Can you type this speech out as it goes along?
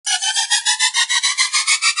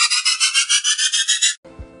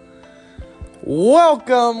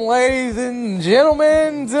Welcome, ladies and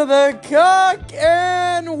gentlemen, to the Cock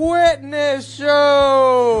and Witness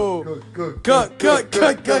Show. Cook.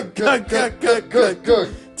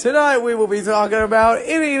 Tonight we will be talking about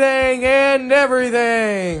anything and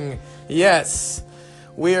everything. Yes,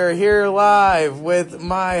 we are here live with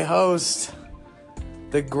my host,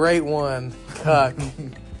 the great one, Cuck.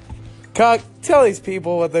 Cuck, tell these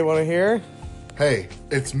people what they want to hear. Hey,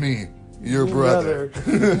 it's me, your brother.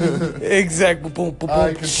 Exactly.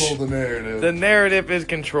 I control the narrative. The narrative is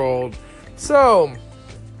controlled. So,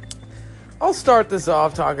 I'll start this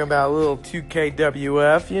off talking about a little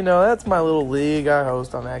 2KWF. You know, that's my little league I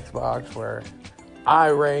host on Xbox where I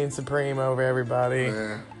reign supreme over everybody.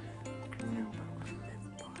 Yeah.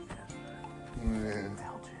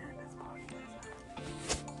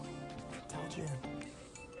 Tell Jen.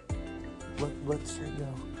 Let straight go.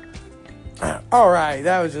 Alright,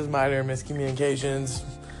 that was just minor miscommunications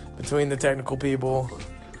between the technical people.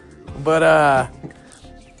 But,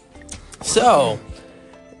 so,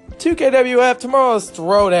 2KWF, tomorrow's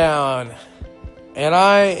Throwdown. And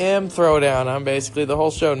I am Throwdown. I'm basically the whole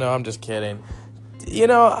show. No, I'm just kidding. You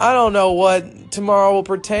know, I don't know what tomorrow will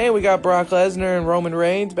pertain. We got Brock Lesnar and Roman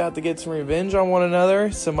Reigns about to get some revenge on one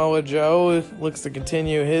another. Samoa Joe looks to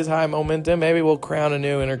continue his high momentum. Maybe we'll crown a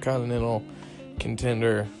new Intercontinental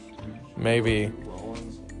contender. Maybe.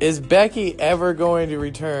 Is Becky ever going to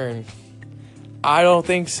return? I don't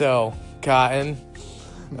think so, Cotton.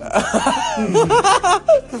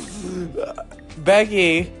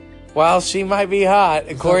 Becky, while she might be hot,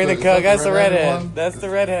 according to Cook, that's the redhead. That's the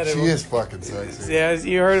redheaded one. She is fucking sexy. Yeah,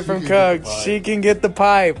 you heard it from Cook. She can get the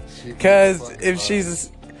pipe. Because if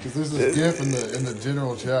she's... Because there's this gif in the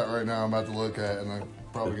general chat right now I'm about to look at, and I'm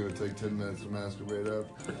probably going to take 10 minutes to masturbate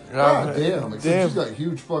after. God damn. Except she's got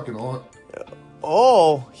huge fucking arms.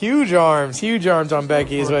 Oh, huge arms on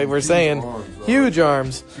Becky is what we're saying. Huge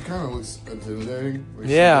arms. She kind of looks intimidating. Like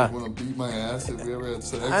yeah. She want to beat my ass if we ever had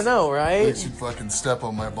sex. I know, right? Like she'd fucking step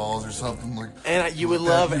on my balls or something. Like. And you would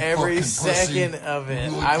love every second of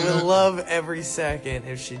it. I would love every second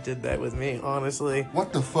if she did that with me, honestly.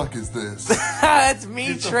 What the fuck is this? That's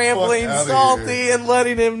me trampling Salty and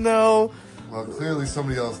letting him know. Well, clearly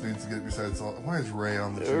somebody else needs to get besides Salty. Why is Ray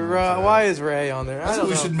on the show? Why is Ray on there? That's what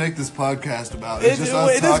we should make this podcast about. It's just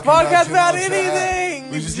us this podcast about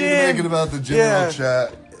anything. We just need to make it about the general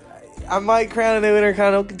chat. I might crown a new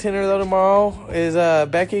Intercontinental contender though tomorrow. Is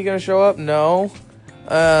Becky gonna show up? No.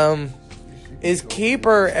 Is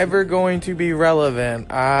Keeper ever going to be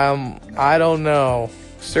relevant? I don't know.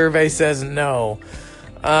 Survey says no.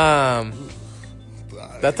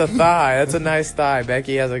 That's a thigh. That's a nice thigh.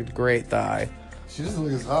 Becky has a great thigh. She doesn't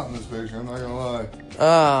look as hot in this picture, I'm not gonna lie.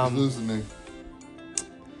 She's losing me.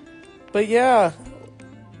 But yeah,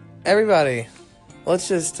 everybody, let's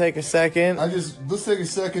just take a second. Let's take a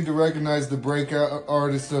second to recognize the breakout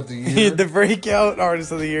artist of the year. The breakout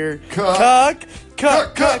artist of the year. Cuck.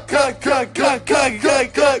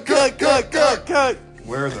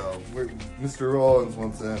 Where though? Mr. Rollins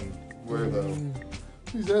once in. Where though?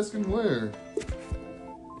 He's asking where.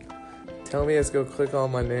 Tell me let's go click on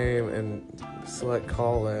my name and select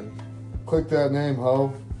call in. Click that name,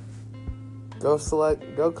 ho. Go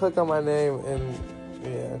click on my name and,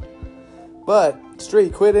 yeah. But,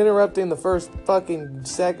 Street, quit interrupting the first fucking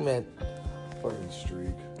segment. Fucking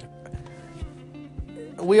Streak.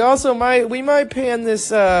 We might pan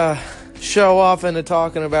this show off into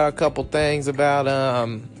talking about a couple things about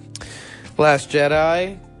Last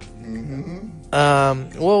Jedi. Mm-hmm.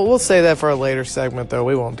 We'll say that for a later segment, though.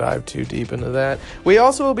 We won't dive too deep into that. We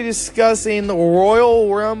also will be discussing the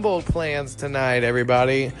Royal Rumble plans tonight,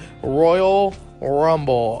 everybody. Royal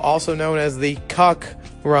Rumble, also known as the Cuck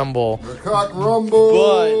Rumble. The Cuck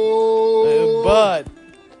Rumble! But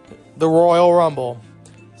the Royal Rumble.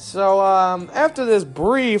 So, after this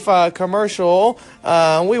brief commercial,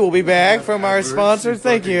 we will be back from our sponsors.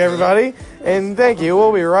 Thank you, everybody. And thank you.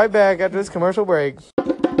 We'll be right back after this commercial break.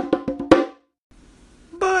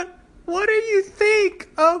 But what do you think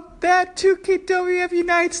of that 2KWF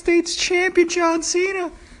United States Champion John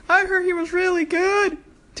Cena? I heard he was really good.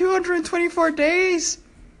 224 days.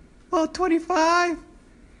 Well, 25.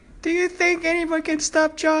 Do you think anyone can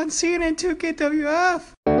stop John Cena in 2KWF?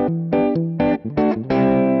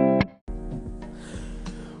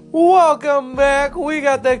 Welcome back. We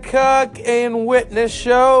got the Cock and Witness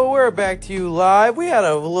Show. We're back to you live. We had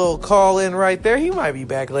a little call in right there. He might be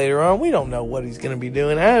back later on. We don't know what he's going to be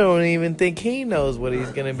doing. I don't even think he knows what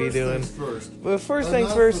he's going to be doing. But first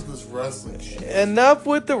things first. Enough with this wrestling shit. Enough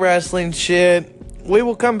with the wrestling shit. We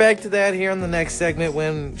will come back to that here in the next segment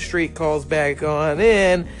when Street calls back on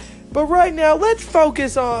in. But right now, let's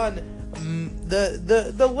focus on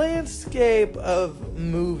the landscape of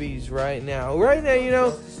movies right now. Right now, you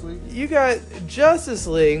know, you got Justice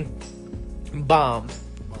League bombed.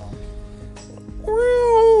 But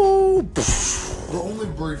only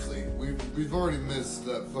briefly. We've already missed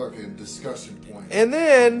that fucking discussion point. And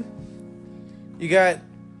then you got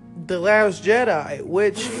The Last Jedi,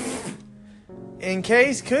 which in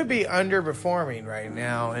case could be underperforming right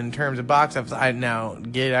now in terms of box office. I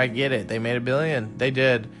get it. They made $1 billion. They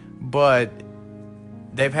did. But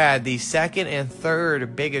they've had the second and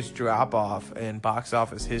third biggest drop off in box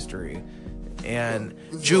office history. And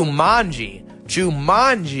Jumanji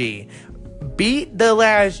beat The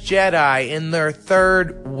Last Jedi in their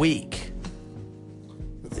third week.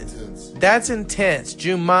 That's intense.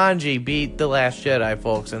 Jumanji beat The Last Jedi,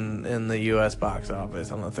 folks, in the U.S. box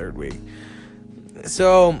office on the third week.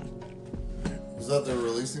 So... Was that their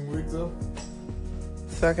releasing week, though?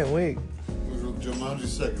 Second week. It was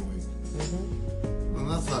Jumanji's second week. Mm-hmm. Well,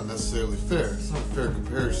 that's not necessarily fair. It's not a fair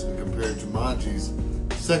comparison to compare Jumanji's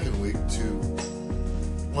second week to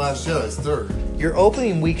Last Jedi's third. Your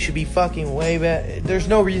opening week should be fucking way better. There's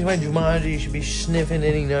no reason why Jumanji should be sniffing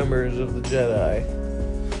any numbers of the Jedi.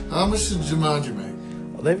 How much did Jumanji make?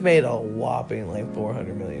 Well, they've made a whopping like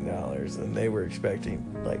 $400 million, and they were expecting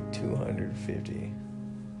like 250.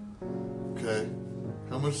 Okay.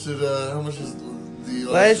 How much is the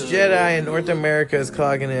Last Jedi in North America is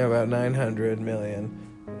clocking in about 900 million,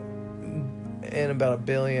 and about $1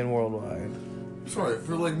 billion worldwide. Sorry,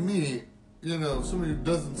 for like me, you know, somebody who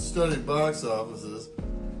doesn't study box offices,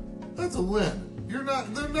 that's a win. They're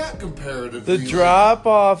not comparative. The drop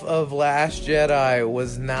off of Last Jedi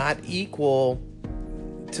was not equal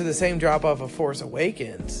to the same drop off of Force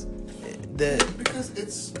Awakens.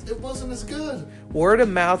 Because it wasn't as good. Word of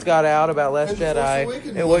mouth got out about Last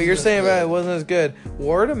Jedi, and what you're saying about it wasn't as good.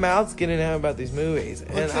 Word of mouth's getting out about these movies,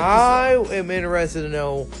 and I am interested to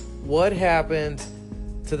know what happened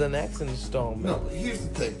to the next installment. No, here's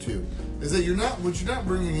the thing too. Is that you're not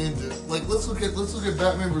bringing into, like, let's look at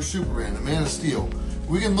Batman vs Superman and Man of Steel.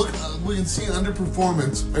 We can see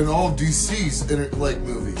underperformance in all DC's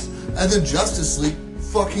movies, and then Justice League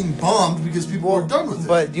fucking bombed because people were done with it.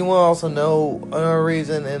 But do you want to also know another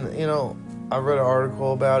reason? And you know, I read an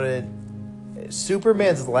article about it.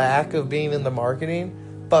 Superman's lack of being in the marketing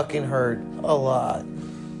fucking hurt a lot.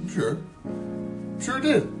 Sure it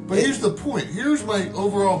did. But here's the point. Here's my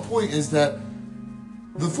overall point: is that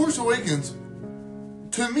The Force Awakens,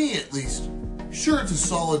 to me at least, sure, it's a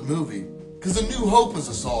solid movie. Because A New Hope is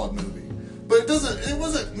a solid movie. But it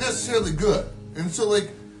wasn't necessarily good. And so, like,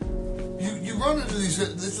 you run into these,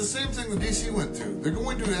 it's the same thing the DC went through. They're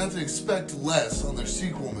going to have to expect less on their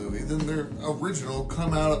sequel movie than their original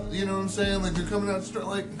come out, you know what I'm saying? Like, they're coming out,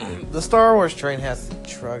 like... The Star Wars train has to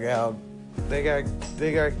shrug out. They got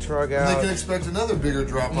shrug out. And they can expect another bigger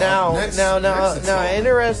drop-off Now,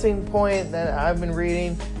 interesting point that I've been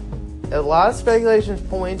reading. A lot of speculations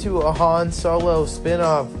point to a Han Solo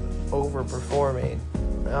spin-off overperforming.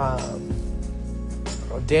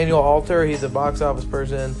 Daniel Alter, he's a box office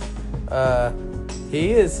person.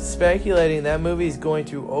 He is speculating that movie is going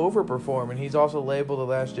to overperform, and he's also labeled The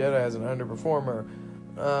Last Jedi as an underperformer.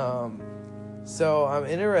 So I'm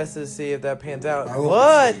interested to see if that pans out.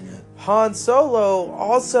 But Han Solo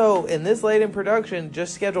also, in this late in production,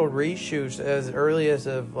 just scheduled reshoots as early as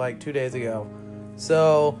of like 2 days ago.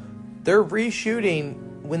 So they're reshooting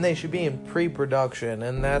when they should be in pre-production,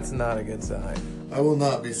 and that's not a good sign. I will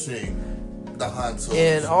not be seeing the Han Solo.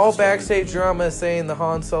 And all backstage drama is saying the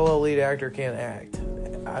Han Solo lead actor can't act.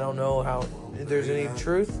 I don't know how if there's any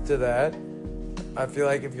truth to that. I feel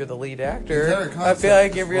like if you're the lead actor,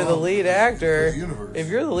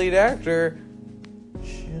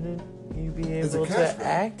 shouldn't you be able to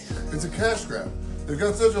act? It's a cash grab. They've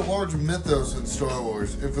got such a large mythos in Star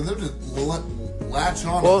Wars, and for them to latch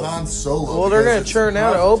on to Han Solo. Well, they're going to churn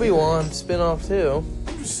out an Obi-Wan spinoff too.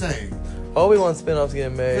 I'm just saying. Obi-Wan spinoff's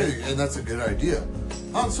getting made. Hey, and that's a good idea.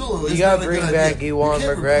 Han Solo is you gotta bring back Ewan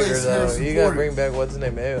McGregor though. You gotta bring back what's his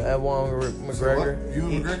name? Ewan McGregor.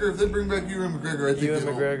 Ewan McGregor. If they bring back Ewan McGregor, I think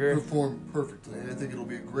it'll perform perfectly. I think it'll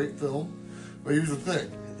be a great film. But here's the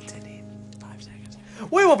thing. 5 seconds.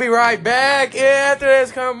 We will be right back after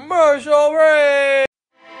this commercial break.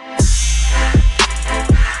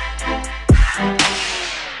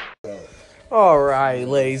 All right,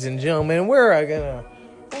 ladies and gentlemen, we're gonna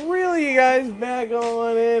reel you guys back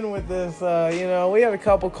on in with this. We had a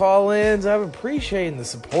couple call-ins. I'm appreciating the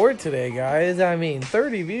support today, guys. I mean,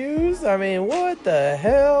 30 views. I mean, what the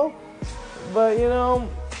hell? But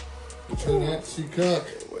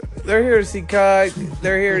They're here to see Cock.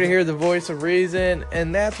 They're here to hear the voice of reason,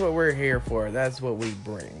 and that's what we're here for. That's what we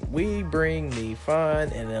bring. We bring the fun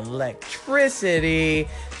and electricity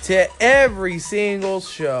to every single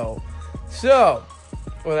show. So,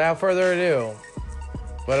 without further ado,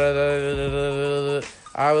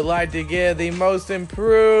 I would like to give the most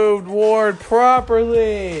improved award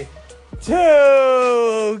properly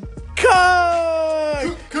to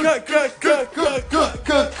Cock.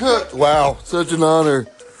 Cut. Wow, such an honor.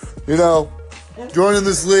 You know, joining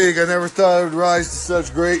this league, I never thought I would rise to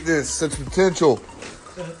such greatness, such potential.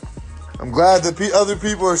 I'm glad that other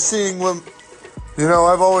people are seeing what,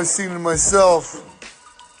 I've always seen in myself.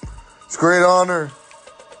 It's a great honor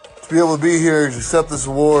to be able to be here, to accept this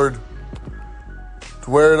award, to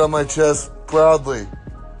wear it on my chest proudly.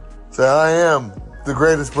 Say, I am the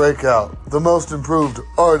greatest breakout, the most improved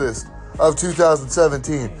artist of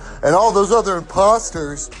 2017. And all those other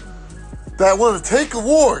imposters that want to take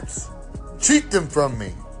awards, cheat them from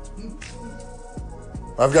me.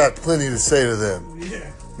 I've got plenty to say to them.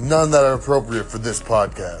 None that are appropriate for this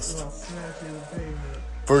podcast.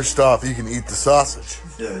 First off, you can eat the sausage.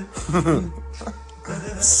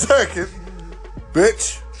 Second,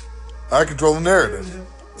 bitch, I control the narrative.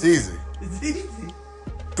 It's easy.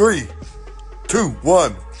 3, 2,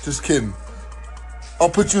 1. Just kidding. I'll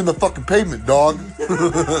put you in the fucking pavement, dog.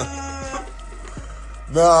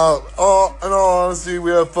 No, in all honesty,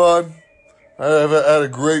 we have fun. I've had a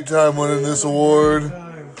great time winning this award.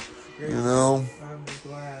 I'm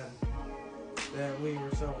glad that we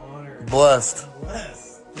were so honored. Blessed.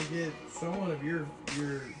 To get someone of your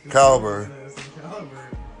Caliber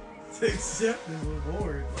to accept this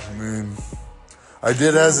award. I mean, I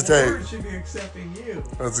did hesitate. The award should be accepting you.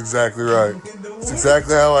 That's exactly right. That's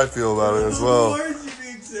exactly how I feel about it as well. The award should be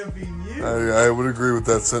accepting you. I would agree with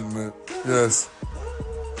that sentiment. Yes.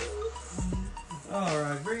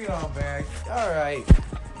 Alright, bring it on back. Alright.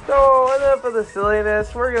 So, enough of the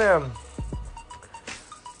silliness. We're gonna,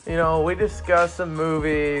 we discussed some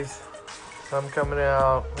movies, some coming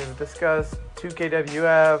out. We've discussed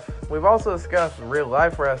 2KWF. We've also discussed real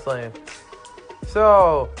life wrestling.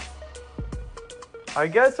 So, I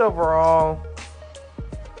guess overall,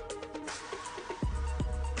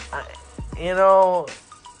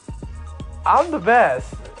 I'm the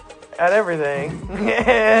best at everything.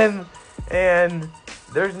 And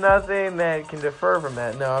there's nothing that can defer from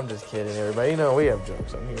that. No, I'm just kidding, everybody. We have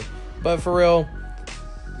jokes on here. But for real,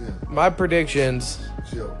 my predictions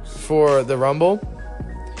for the Rumble,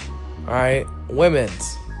 alright,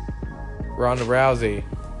 women's, Ronda Rousey.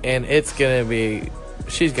 And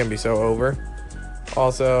she's gonna be so over.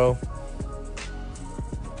 Also,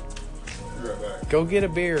 go get a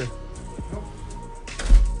beer.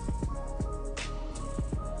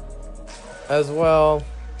 As well,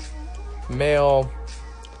 male,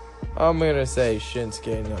 I'm gonna say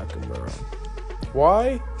Shinsuke Nakamura.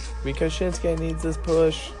 Why? Because Shinsuke needs this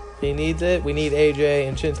push. He needs it. We need AJ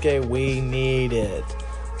and Shinsuke. We need it.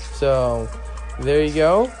 So, there you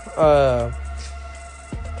go.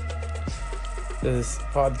 This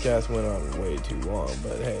podcast went on way too long,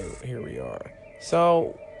 but hey, here we are.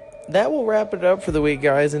 So, that will wrap it up for the week,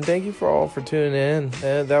 guys, and thank you all for tuning in.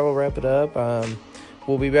 That will wrap it up.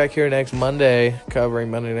 We'll be back here next Monday covering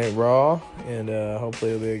Monday Night Raw, and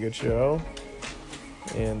hopefully it'll be a good show.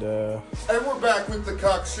 And we're back with the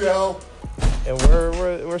Cock Show. And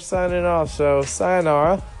we're signing off. So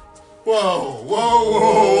sayonara.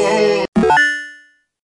 Whoa.